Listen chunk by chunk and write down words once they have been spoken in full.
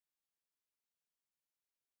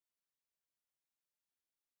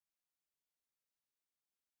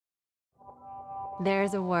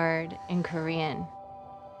There's a word in Korean,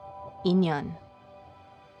 인연.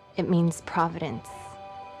 It means providence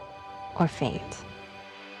or fate.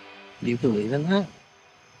 Do you believe in that?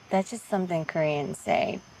 That's just something Koreans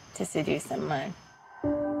say to seduce someone.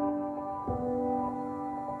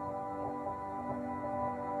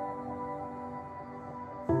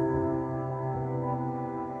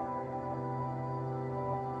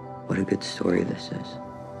 What a good story this is.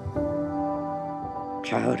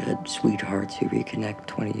 Childhood sweethearts who reconnect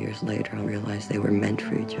 20 years later and realize they were meant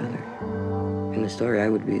for each other. In the story, I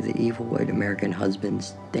would be the evil white American husband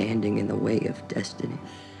standing in the way of destiny.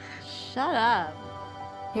 Shut up.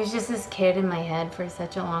 He was just this kid in my head for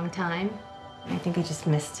such a long time. I think I just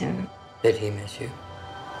missed him. Did he miss you?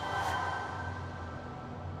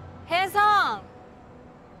 Hae Sung!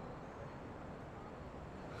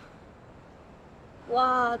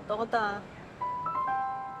 와, 너다.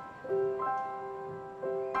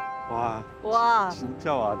 와, 와.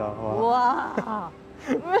 진짜 와다. 와. 와.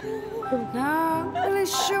 Not really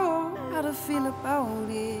sure how to feel about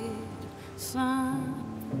it, son.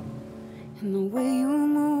 And the way you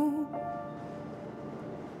move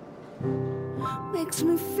makes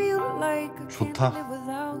me feel like I can't 좋다. live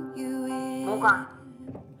without you. 뭐가?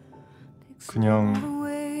 그냥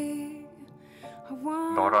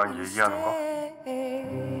너랑 얘기하는 거?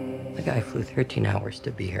 The guy flew 13 hours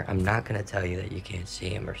to be here. I'm not gonna tell you that you can't see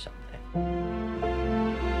him or something.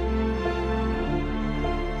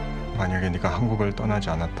 만약에 네가 한국을 떠나지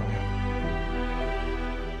않았다면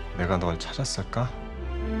내가 널 찾았을까?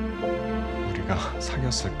 우리가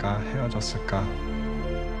사귀었을까? 헤어졌을까?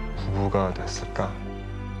 부부가 됐을까?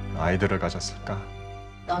 아이들을 가졌을까?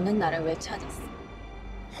 너는 나를 왜 찾았어?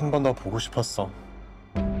 한 번 더 보고 싶었어.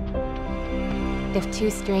 If two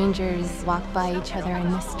strangers walk by each other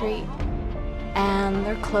in the street and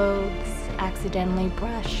their clothes accidentally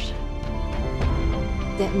brush,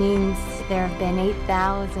 that means there have been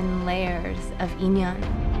 8,000 layers of inyan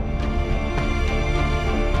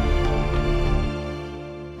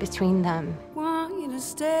between them. Want you to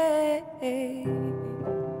stay.